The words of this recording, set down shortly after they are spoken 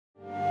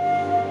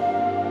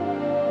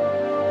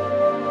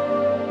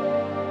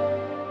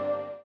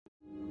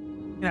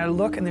I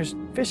look and there's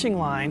fishing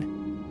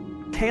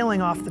line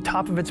tailing off the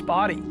top of its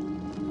body.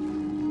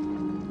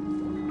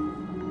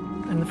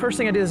 And the first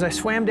thing I did is I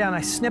swam down,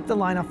 I snipped the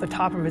line off the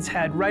top of its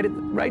head,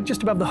 right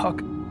just above the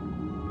hook.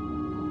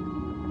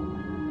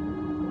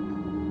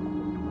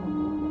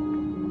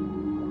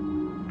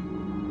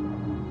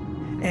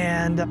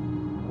 And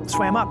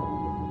swam up.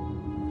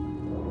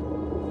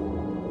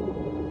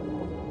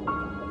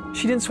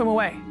 She didn't swim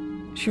away.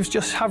 She was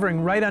just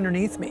hovering right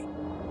underneath me.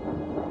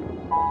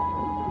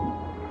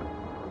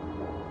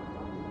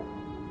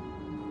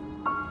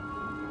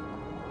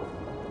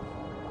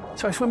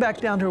 So I swim back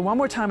down to her one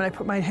more time, and I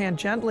put my hand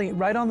gently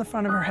right on the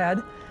front of her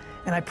head,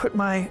 and I put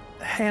my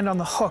hand on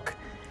the hook,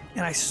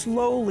 and I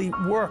slowly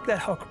work that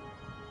hook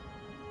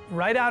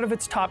right out of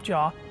its top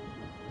jaw.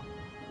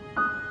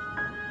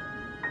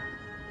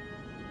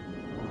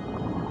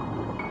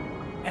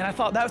 And I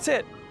thought, that's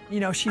it.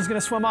 You know, she's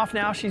gonna swim off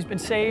now, she's been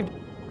saved.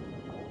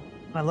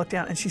 And I look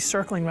down, and she's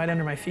circling right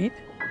under my feet.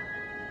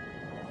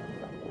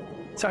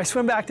 So I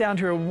swim back down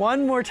to her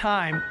one more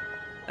time,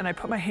 and I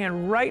put my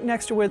hand right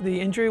next to where the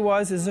injury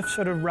was, as if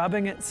sort of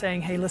rubbing it,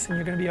 saying, hey, listen,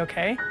 you're gonna be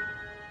okay.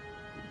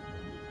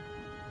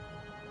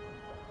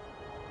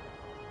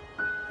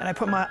 And I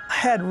put my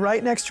head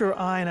right next to her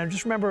eye, and I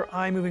just remember her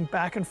eye moving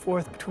back and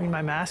forth between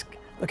my mask,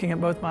 looking at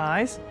both my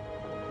eyes.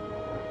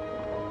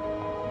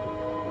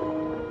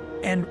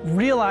 And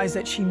realized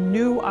that she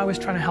knew I was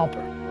trying to help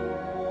her.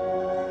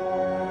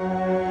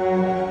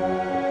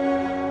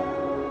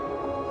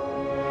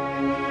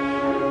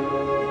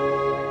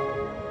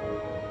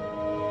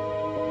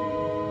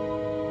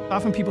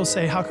 Often people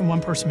say, how can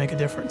one person make a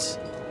difference?